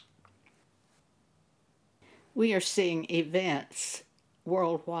We are seeing events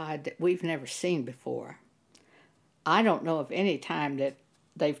worldwide that we've never seen before. I don't know of any time that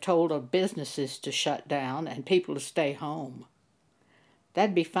they've told of businesses to shut down and people to stay home.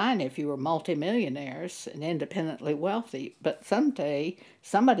 That'd be fine if you were multimillionaires and independently wealthy, but someday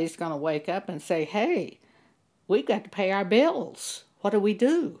somebody's going to wake up and say, hey, we've got to pay our bills. What do we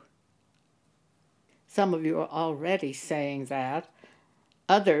do? Some of you are already saying that.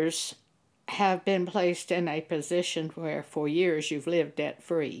 Others have been placed in a position where for years you've lived debt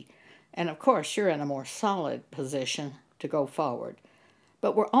free. And of course, you're in a more solid position to go forward.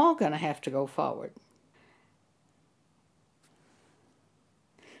 But we're all going to have to go forward.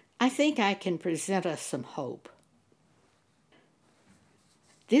 I think I can present us some hope.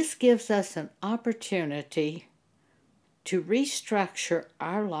 This gives us an opportunity to restructure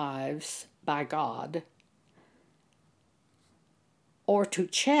our lives by God, or to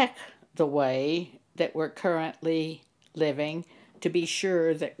check the way that we're currently living to be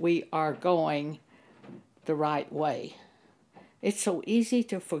sure that we are going the right way. It's so easy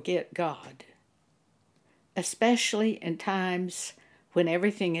to forget God, especially in times when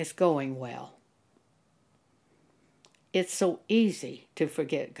everything is going well. It's so easy to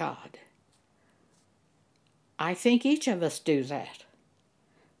forget God. I think each of us do that.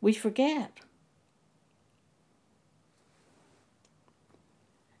 We forget.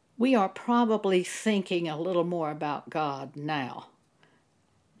 We are probably thinking a little more about God now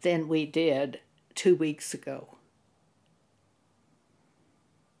than we did 2 weeks ago.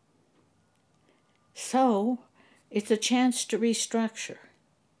 So, it's a chance to restructure.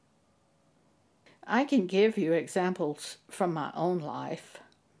 I can give you examples from my own life.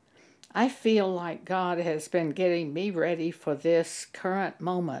 I feel like God has been getting me ready for this current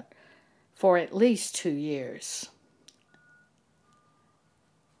moment for at least 2 years.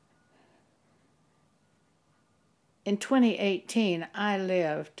 In 2018, I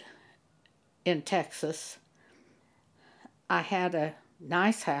lived in Texas. I had a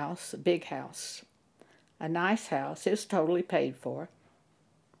nice house, a big house, a nice house. It was totally paid for.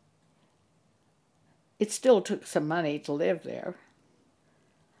 It still took some money to live there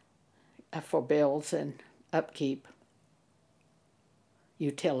for bills and upkeep,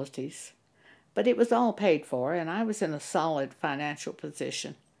 utilities. But it was all paid for, and I was in a solid financial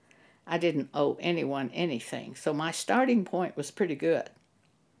position. I didn't owe anyone anything, so my starting point was pretty good.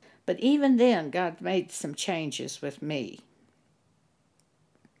 But even then, God made some changes with me.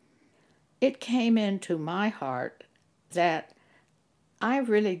 It came into my heart that I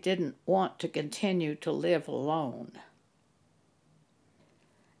really didn't want to continue to live alone.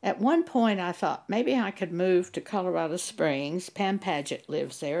 At one point, I thought maybe I could move to Colorado Springs. Pam Paget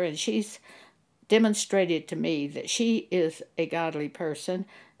lives there, and she's demonstrated to me that she is a godly person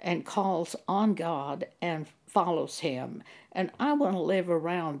and calls on God and follows Him. And I want to live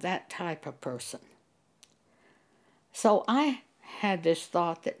around that type of person. So I had this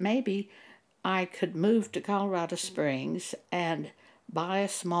thought that maybe I could move to Colorado Springs and buy a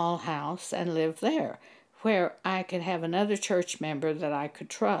small house and live there, where I could have another church member that I could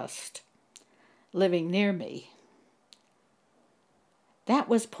trust living near me. That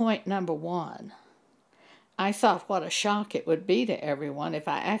was point number one. I thought what a shock it would be to everyone if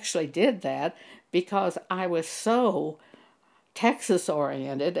I actually did that, because I was so Texas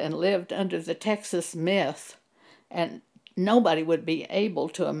oriented and lived under the Texas myth, and nobody would be able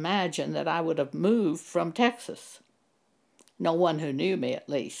to imagine that I would have moved from Texas. No one who knew me, at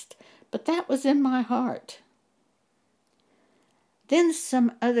least. But that was in my heart. Then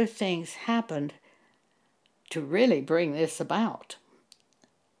some other things happened to really bring this about.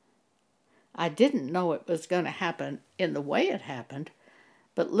 I didn't know it was going to happen in the way it happened,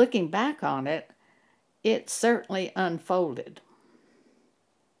 but looking back on it, it certainly unfolded.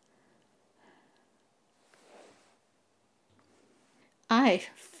 I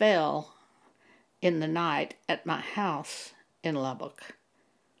fell in the night at my house in Lubbock.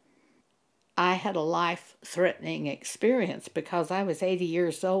 I had a life-threatening experience because I was 80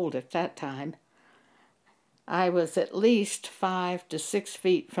 years old at that time. I was at least 5 to 6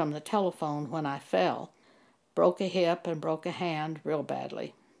 feet from the telephone when I fell, broke a hip and broke a hand real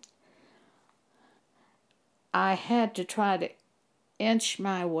badly. I had to try to inch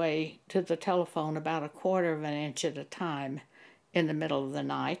my way to the telephone about 1/4 of an inch at a time in the middle of the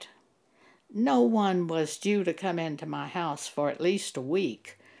night. No one was due to come into my house for at least a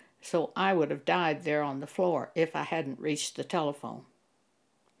week, so I would have died there on the floor if I hadn't reached the telephone.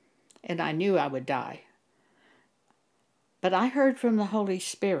 And I knew I would die. But I heard from the Holy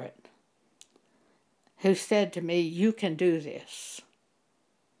Spirit, who said to me, "You can do this."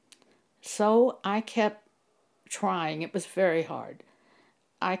 So I kept trying. It was very hard.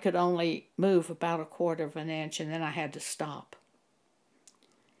 I could only move about a quarter of an inch, and then I had to stop.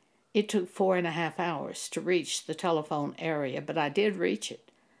 It took 4.5 hours to reach the telephone area, but I did reach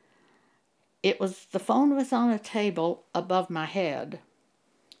it. The phone was on a table above my head.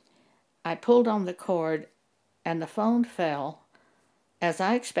 I pulled on the cord, and the phone fell, as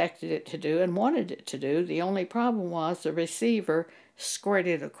I expected it to do and wanted it to do. The only problem was the receiver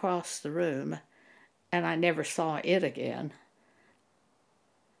squirted across the room, and I never saw it again.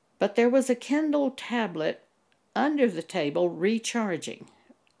 But there was a Kindle tablet under the table recharging.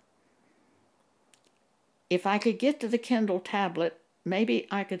 If I could get to the Kindle tablet, maybe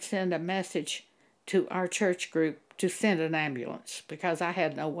I could send a message to our church group to send an ambulance, because I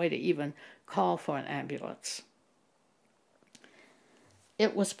had no way to even call for an ambulance.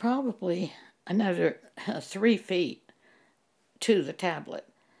 It was probably another 3 feet to the tablet.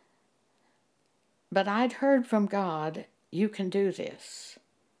 But I'd heard from God, you can do this.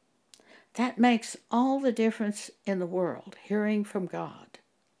 That makes all the difference in the world, hearing from God.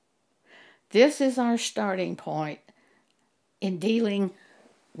 This is our starting point in dealing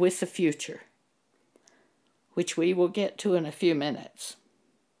with the future, which we will get to in a few minutes.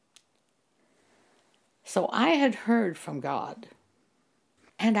 So I had heard from God,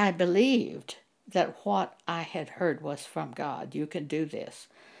 and I believed that what I had heard was from God. You can do this.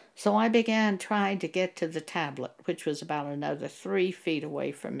 So I began trying to get to the tablet, which was about another 3 feet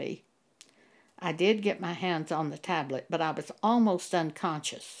away from me. I did get my hands on the tablet, but I was almost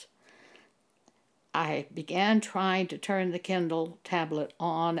unconscious. I began trying to turn the Kindle tablet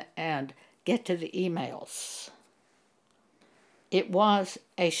on and get to the emails. It was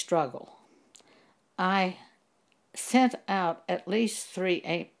a struggle. I sent out at least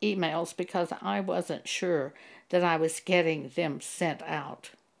 3 emails because I wasn't sure that I was getting them sent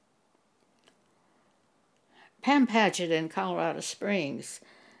out. Pam Paget in Colorado Springs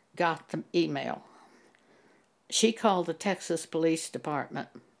got the email. She called the Texas Police Department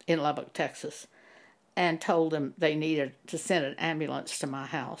in Lubbock, Texas, and told them they needed to send an ambulance to my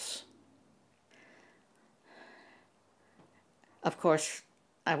house. Of course,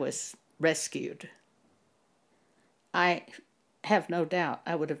 I was rescued. I have no doubt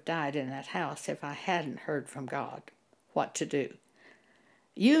I would have died in that house if I hadn't heard from God what to do.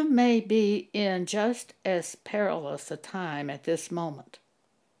 You may be in just as perilous a time at this moment.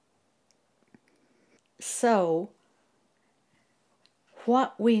 So,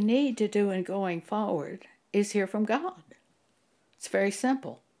 what we need to do in going forward is hear from God. It's very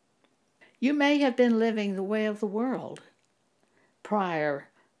simple. You may have been living the way of the world prior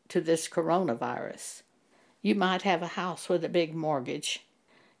to this coronavirus. You might have a house with a big mortgage.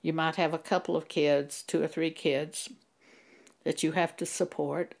 You might have a couple of kids, 2 or 3 kids, that you have to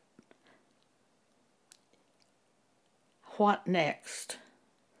support. What next?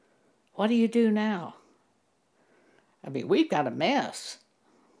 What do you do now? I mean, we've got a mess.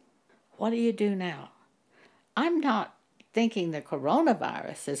 What do you do now? I'm not thinking the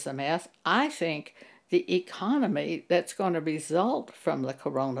coronavirus is a mess. I think the economy that's going to result from the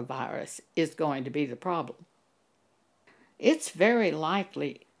coronavirus is going to be the problem. It's very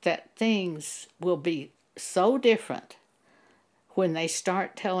likely that things will be so different when they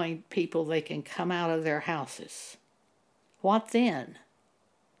start telling people they can come out of their houses. What then?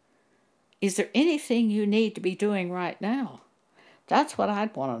 Is there anything you need to be doing right now? That's what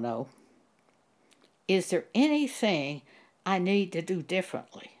I'd want to know. Is there anything I need to do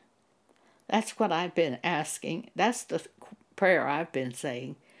differently? That's what I've been asking. That's the prayer I've been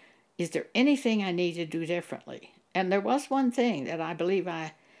saying. Is there anything I need to do differently? And there was one thing that I believe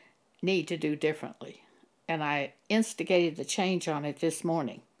I need to do differently. And I instigated the change on it this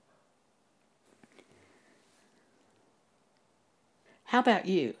morning. How about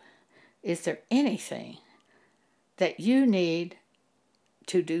you? Is there anything that you need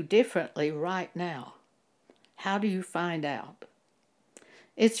to do differently right now? How do you find out?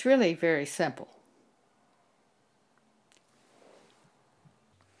 It's really very simple.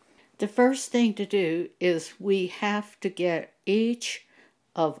 The first thing to do is we have to get each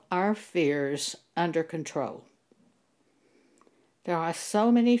of our fears under control. There are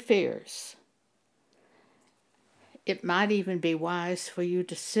so many fears. It might even be wise for you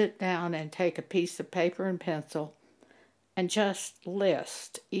to sit down and take a piece of paper and pencil and just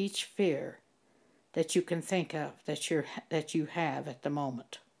list each fear that you can think of that you have at the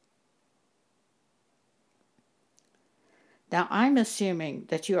moment. Now, I'm assuming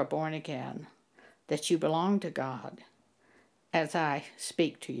that you are born again, that you belong to God as I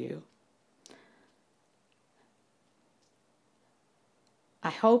speak to you. I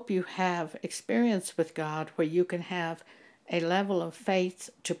hope you have experience with God where you can have a level of faith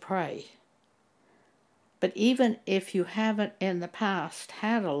to pray. But even if you haven't in the past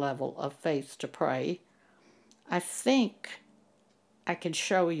had a level of faith to pray, I think I can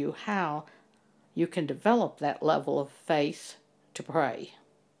show you how you can develop that level of faith to pray.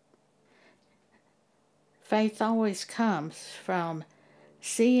 Faith always comes from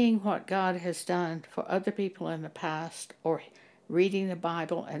seeing what God has done for other people in the past, or reading the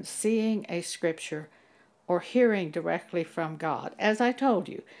Bible and seeing a scripture, or hearing directly from God. As I told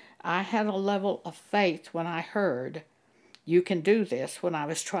you, I had a level of faith when I heard, "You can do this," when I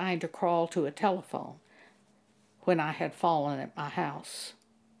was trying to crawl to a telephone, when I had fallen at my house.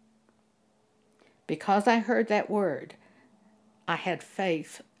 Because I heard that word, I had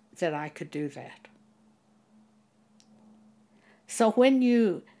faith that I could do that. So when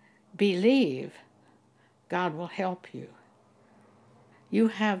you believe, God will help you. You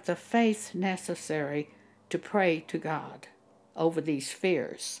have the faith necessary to pray to God over these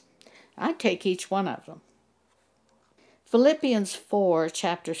fears. I take each one of them. Philippians 4,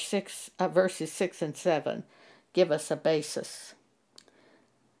 chapter 6, verses 6 and 7 give us a basis.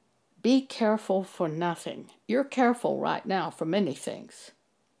 Be careful for nothing. You're careful right now for many things,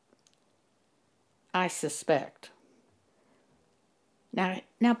 I suspect.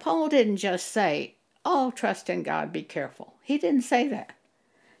 Now, Paul didn't just say, "Oh, trust in God, be careful." He didn't say that.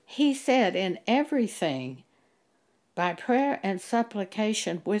 He said, "In everything, by prayer and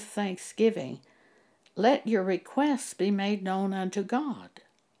supplication with thanksgiving, let your requests be made known unto God."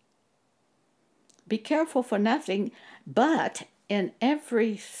 Be careful for nothing, but in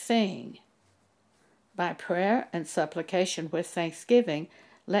everything, by prayer and supplication with thanksgiving,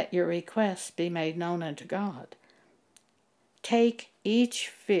 let your requests be made known unto God. Take each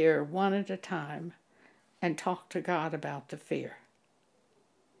fear one at a time and talk to God about the fear.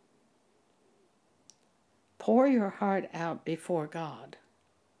 Pour your heart out before God.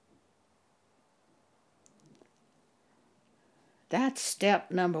 That's step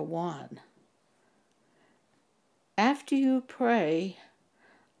number one. After you pray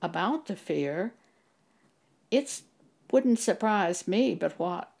about the fear, it wouldn't surprise me, but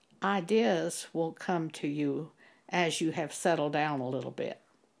what ideas will come to you as you have settled down a little bit.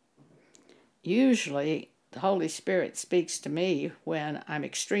 Usually, the Holy Spirit speaks to me when I'm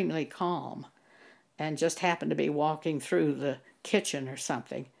extremely calm and just happen to be walking through the kitchen or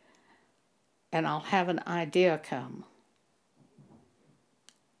something, and I'll have an idea come.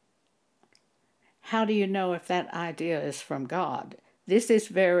 How do you know if that idea is from God? This is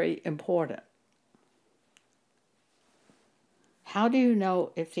very important. How do you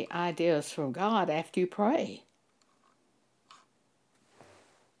know if the idea is from God after you pray?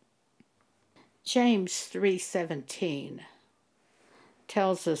 James 3:17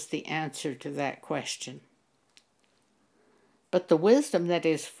 tells us the answer to that question. But the wisdom that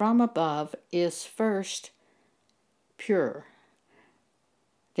is from above is first pure,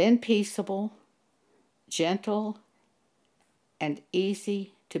 then peaceable, gentle, and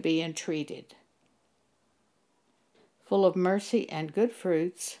easy to be entreated, full of mercy and good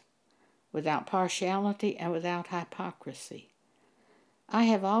fruits, without partiality and without hypocrisy. I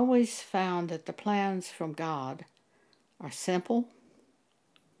have always found that the plans from God are simple,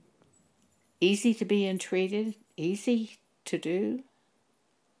 easy to be entreated, easy to do.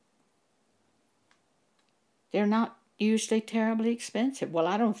 They're not usually terribly expensive. Well,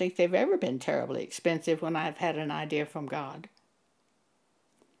 I don't think they've ever been terribly expensive when I've had an idea from God.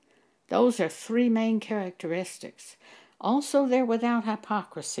 Those are three main characteristics. Also, they're without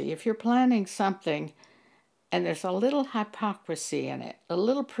hypocrisy. If you're planning something and there's a little hypocrisy in it, a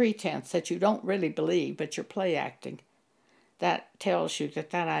little pretense that you don't really believe, but you're play acting, that tells you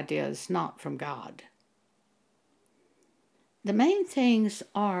that that idea is not from God. The main things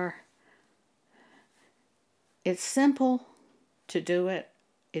are, it's simple to do it,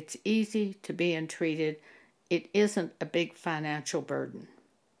 it's easy to be entreated, it isn't a big financial burden.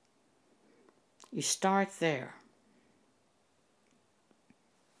 You start there.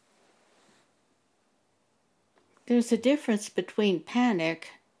 There's a difference between panic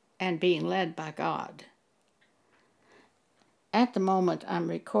and being led by God. At the moment I'm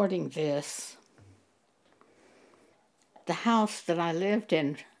recording this, the house that I lived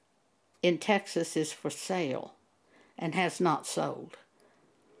in Texas is for sale and has not sold.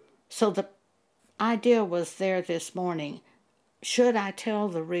 So the idea was there this morning, should I tell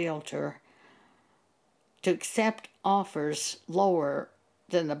the realtor to accept offers lower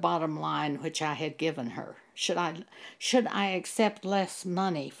than the bottom line which I had given her? Should I accept less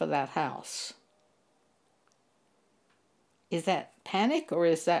money for that house? Is that panic or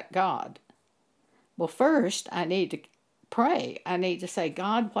is that God? Well, first, I need to pray. I need to say,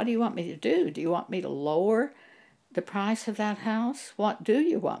 God, what do you want me to do? Do you want me to lower the price of that house? What do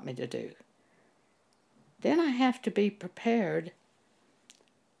you want me to do? Then I have to be prepared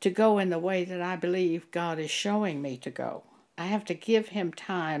to go in the way that I believe God is showing me to go. I have to give him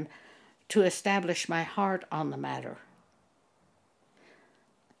time to establish my heart on the matter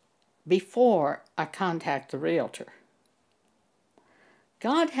before I contact the realtor.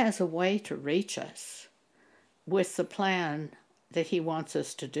 God has a way to reach us with the plan that he wants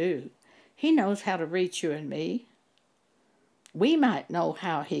us to do. He knows how to reach you and me. We might not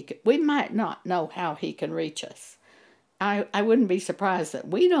know how he can reach us. I wouldn't be surprised that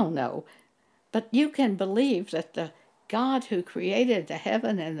we don't know, but you can believe that the God who created the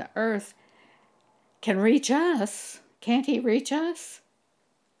heaven and the earth can reach us. Can't he reach us?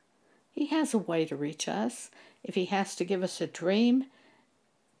 He has a way to reach us. If he has to give us a dream,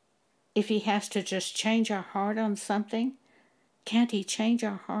 if he has to just change our heart on something, can't he change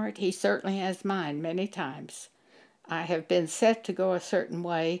our heart? He certainly has mine many times. I have been set to go a certain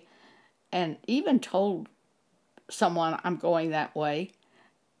way and even told someone I'm going that way,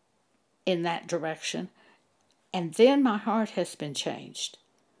 in that direction, and then my heart has been changed.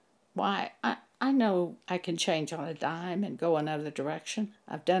 Why, I know I can change on a dime and go another direction.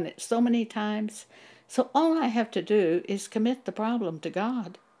 I've done it so many times. So all I have to do is commit the problem to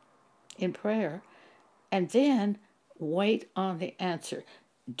God in prayer and then wait on the answer.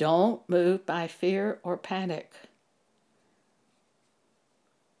 Don't move by fear or panic.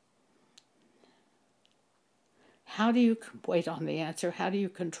 How do you wait on the answer? How do you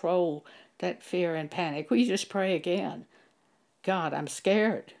control that fear and panic? We just pray again. God, I'm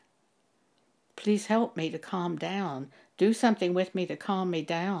scared. Please help me to calm down. Do something with me to calm me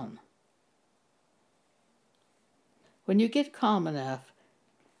down. When you get calm enough,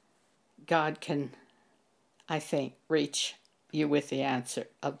 God can, I think, reach you with the answer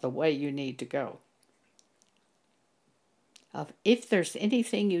of the way you need to go. Of if there's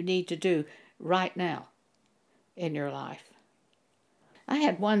anything you need to do right now in your life. I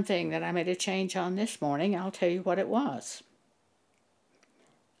had one thing that I made a change on this morning. I'll tell you what it was.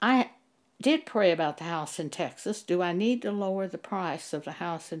 I did pray about the house in Texas. Do I need to lower the price of the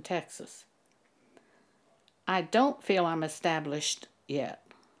house in Texas? I don't feel I'm established yet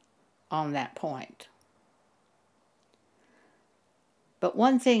on that point. But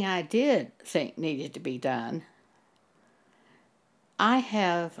one thing I did think needed to be done, I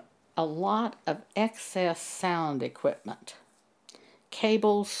have a lot of excess sound equipment.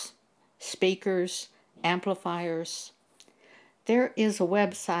 Cables, speakers, amplifiers. There is a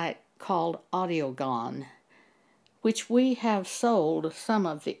website called Audiogon, which we have sold some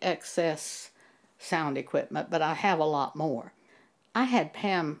of the excess sound equipment, but I have a lot more. I had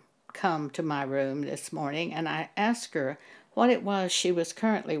Pam come to my room this morning and I asked her what it was she was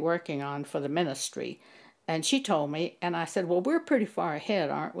currently working on for the ministry. And she told me, and I said, well, we're pretty far ahead,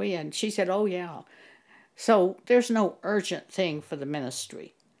 aren't we? And she said, oh, yeah. So there's no urgent thing for the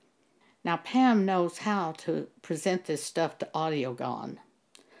ministry. Now, Pam knows how to present this stuff to Audiogon.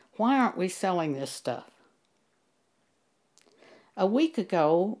 Why aren't we selling this stuff? A week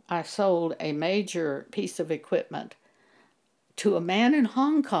ago, I sold a major piece of equipment to a man in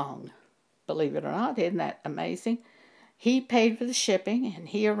Hong Kong. Believe it or not, isn't that amazing? He paid for the shipping, and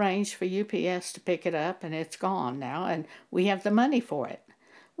he arranged for UPS to pick it up, and it's gone now, and we have the money for it.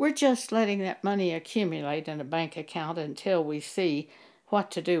 We're just letting that money accumulate in a bank account until we see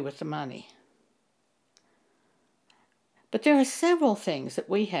what to do with the money. But there are several things that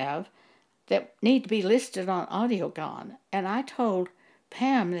we have that need to be listed on Audiogon, and I told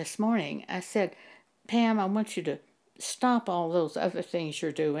Pam this morning, I said, Pam, I want you to stop all those other things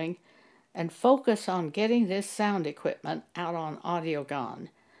you're doing and focus on getting this sound equipment out on Audiogon.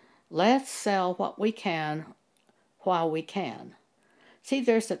 Let's sell what we can while we can. See,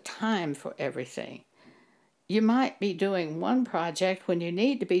 there's a time for everything. You might be doing one project when you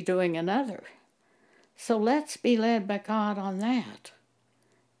need to be doing another. So let's be led by God on that.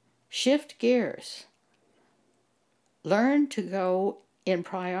 Shift gears. Learn to go in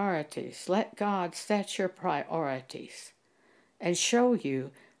priorities. Let God set your priorities and show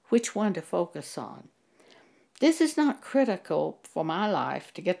you which one to focus on. This is not critical for my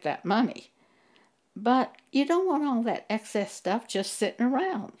life to get that money, but you don't want all that excess stuff just sitting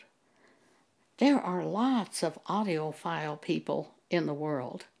around. There are lots of audiophile people in the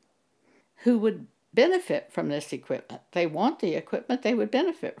world who would benefit from this equipment. They want the equipment, they would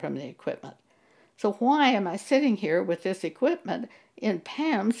benefit from the equipment. So why am I sitting here with this equipment in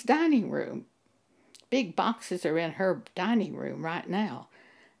Pam's dining room? big boxes are in her dining room right now.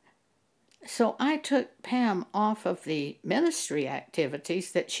 So I took Pam off of the ministry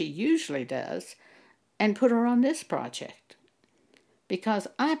activities that she usually does and put her on this project, because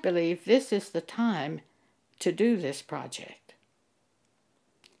I believe this is the time to do this project.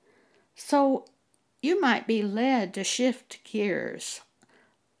 So you might be led to shift gears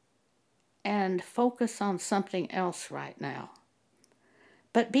and focus on something else right now.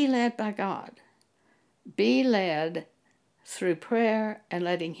 But be led by God. Be led through prayer and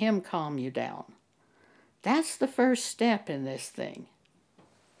letting Him calm you down. That's the first step in this thing.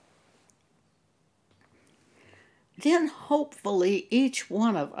 Then hopefully each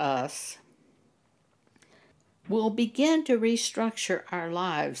one of us will begin to restructure our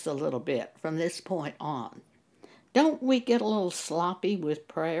lives a little bit from this point on. Don't we get a little sloppy with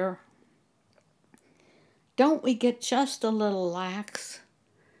prayer? Don't we get just a little lax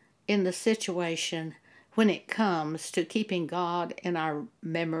in the situation when it comes to keeping God in our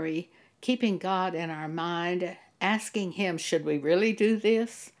memory, keeping God in our mind, asking Him, should we really do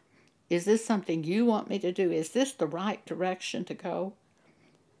this? Is this something you want me to do? Is this the right direction to go?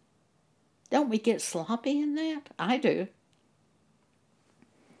 Don't we get sloppy in that? I do.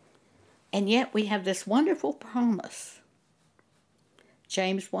 And yet we have this wonderful promise.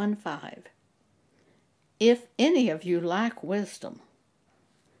 James 1:5. If any of you lack wisdom,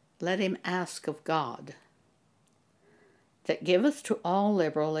 let him ask of God, that giveth to all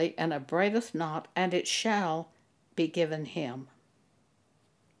liberally, and upbraideth not, and it shall be given him.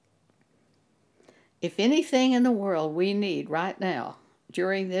 If anything in the world we need right now,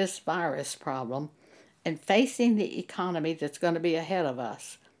 during this virus problem, and facing the economy that's going to be ahead of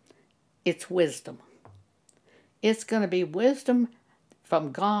us, it's wisdom. It's going to be wisdom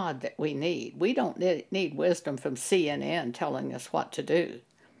from God that we need. We don't need wisdom from CNN telling us what to do.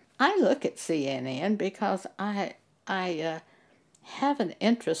 I look at CNN because I have an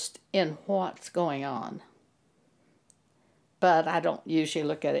interest in what's going on. But I don't usually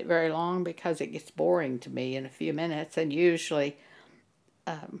look at it very long because it gets boring to me in a few minutes, and usually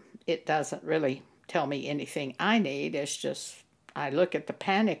it doesn't really tell me anything I need. It's just, I look at the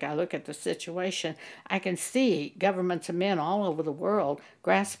panic, I look at the situation. I can see governments of men all over the world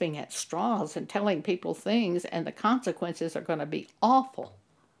grasping at straws and telling people things, and the consequences are going to be awful.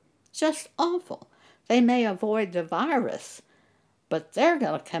 Just awful. They may avoid the virus, but they're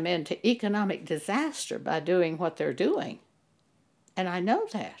going to come into economic disaster by doing what they're doing. And I know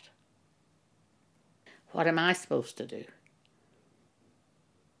that. What am I supposed to do?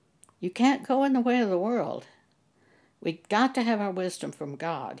 You can't go in the way of the world. We've got to have our wisdom from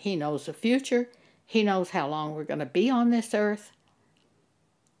God. He knows the future. He knows how long we're going to be on this earth.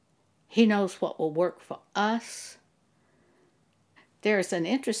 He knows what will work for us. There's an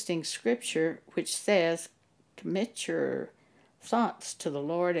interesting scripture which says, commit your thoughts to the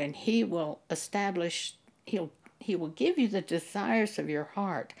Lord, and He will establish, He will give you the desires of your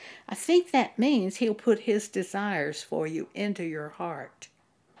heart. I think that means He'll put His desires for you into your heart.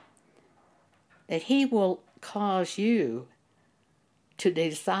 That He will cause you to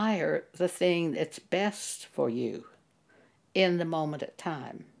desire the thing that's best for you in the moment of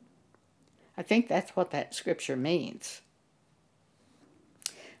time. I think that's what that scripture means.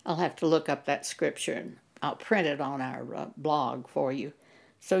 I'll have to look up that scripture, and I'll print it on our blog for you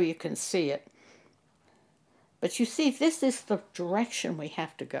so you can see it. But you see, this is the direction we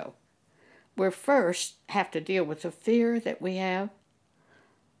have to go. We first have to deal with the fear that we have.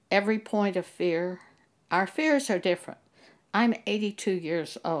 Every point of fear. Our fears are different. I'm 82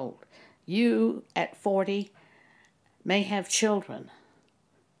 years old. You, at 40, may have children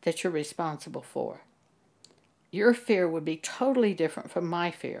that you're responsible for. Your fear would be totally different from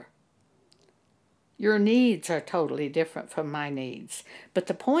my fear. Your needs are totally different from my needs. But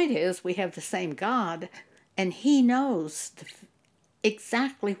the point is, we have the same God, and He knows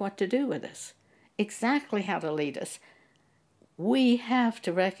exactly what to do with us, exactly how to lead us. We have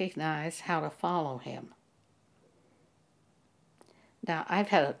to recognize how to follow Him. Now, I've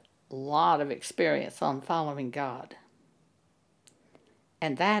had a lot of experience on following God.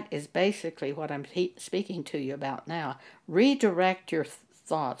 And that is basically what I'm speaking to you about now. Redirect your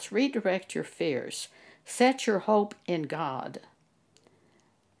thoughts. Redirect your fears. Set your hope in God.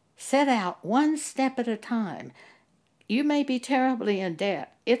 Set out one step at a time. You may be terribly in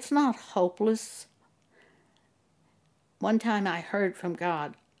debt. It's not hopeless. One time I heard from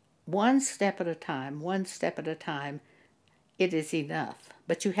God, one step at a time, it is enough.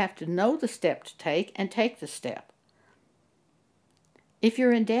 But you have to know the step to take and take the step. If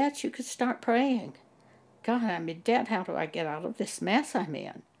you're in debt, you could start praying. God, I'm in debt. How do I get out of this mess I'm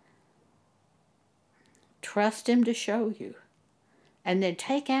in? Trust Him to show you. And then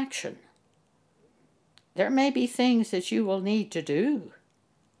take action. There may be things that you will need to do.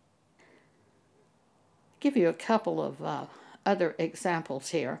 I'll give you a couple of other examples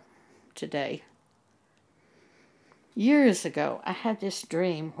here today. Years ago, I had this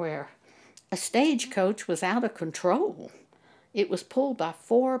dream where a stagecoach was out of control. It was pulled by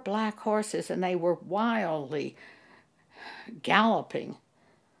 4 black horses, and they were wildly galloping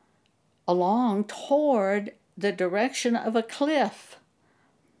along toward the direction of a cliff.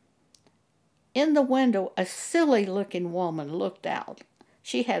 In the window, a silly-looking woman looked out.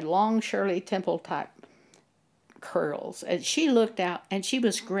 She had long Shirley Temple-type curls, and she looked out, and she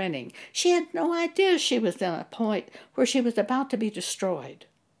was grinning. She had no idea she was in a point where she was about to be destroyed.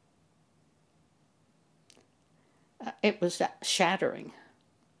 It was shattering.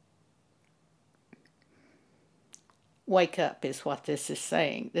 Wake up is what this is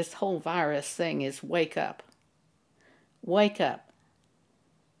saying. This whole virus thing is wake up. Wake up.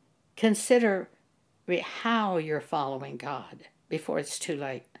 Consider how you're following God before it's too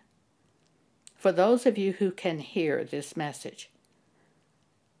late. For those of you who can hear this message,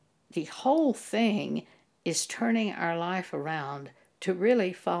 the whole thing is turning our life around to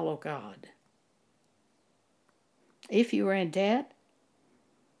really follow God. If you are in debt,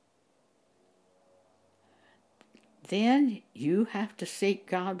 then you have to seek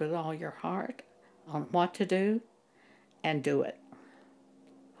God with all your heart on what to do and do it.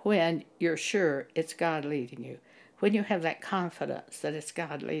 When you're sure it's God leading you. When you have that confidence that it's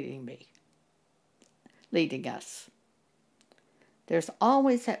God leading us. There's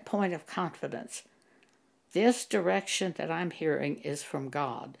always that point of confidence. This direction that I'm hearing is from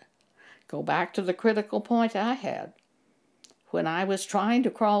God. Go back to the critical point I had. When I was trying to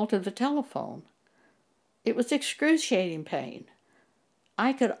crawl to the telephone, it was excruciating pain.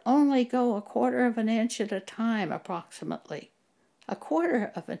 I could only go 1/4 of an inch at a time, approximately.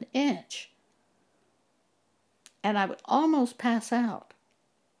 1/4 of an inch. And I would almost pass out.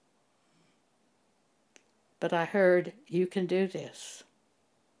 But I heard, you can do this.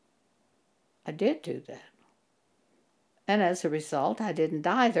 I did do that. And as a result, I didn't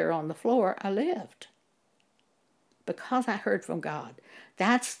die there on the floor. I lived. Because I heard from God.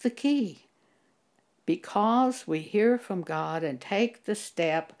 That's the key. Because we hear from God and take the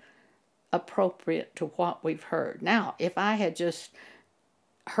step appropriate to what we've heard. Now, if I had just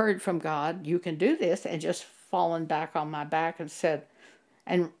heard from God, you can do this, and just fallen back on my back and said,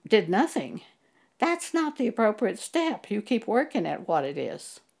 and did nothing, that's not the appropriate step. You keep working at what it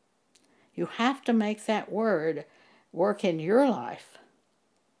is. You have to make that word work in your life.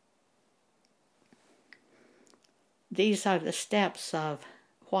 These are the steps of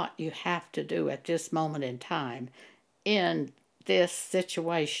what you have to do at this moment in time in this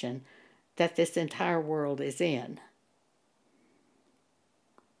situation that this entire world is in.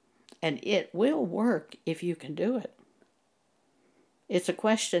 And it will work if you can do it. It's a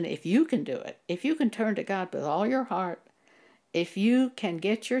question if you can do it. If you can turn to God with all your heart, if you can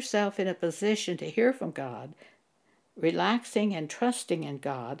get yourself in a position to hear from God, relaxing and trusting in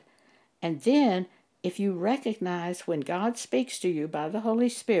God, and then if you recognize when God speaks to you by the Holy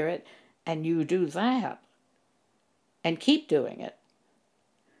Spirit and you do that and keep doing it,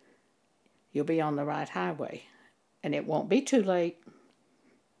 you'll be on the right highway. And it won't be too late.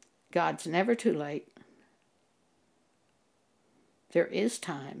 God's never too late. There is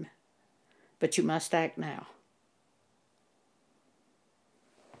time, but you must act now.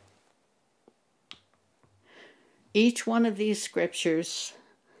 Each one of these scriptures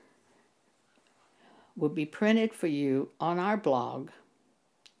will be printed for you on our blog,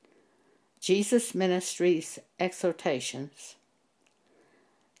 Jesus Ministries Exhortations.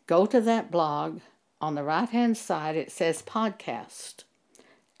 Go to that blog. On the right-hand side, it says podcast.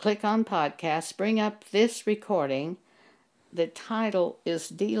 Click on podcast. Bring up this recording. The title is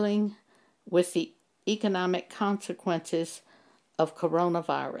Dealing with the Economic Consequences of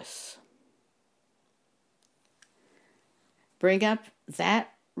Coronavirus. Bring up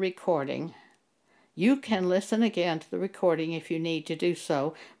that recording. You can listen again to the recording if you need to do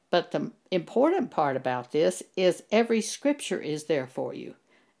so, but the important part about this is every scripture is there for you.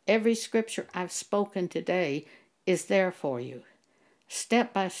 Every scripture I've spoken today is there for you,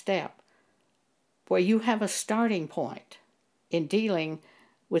 step by step, where you have a starting point in dealing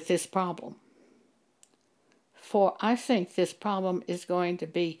with this problem. For I think this problem is going to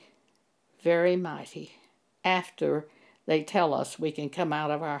be very mighty after they tell us we can come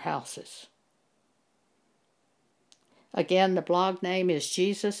out of our houses. Again, the blog name is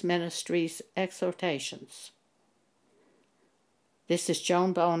Jesus Ministries Exhortations. This is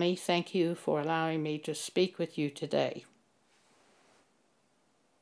Joan Boney. Thank you for allowing me to speak with you today.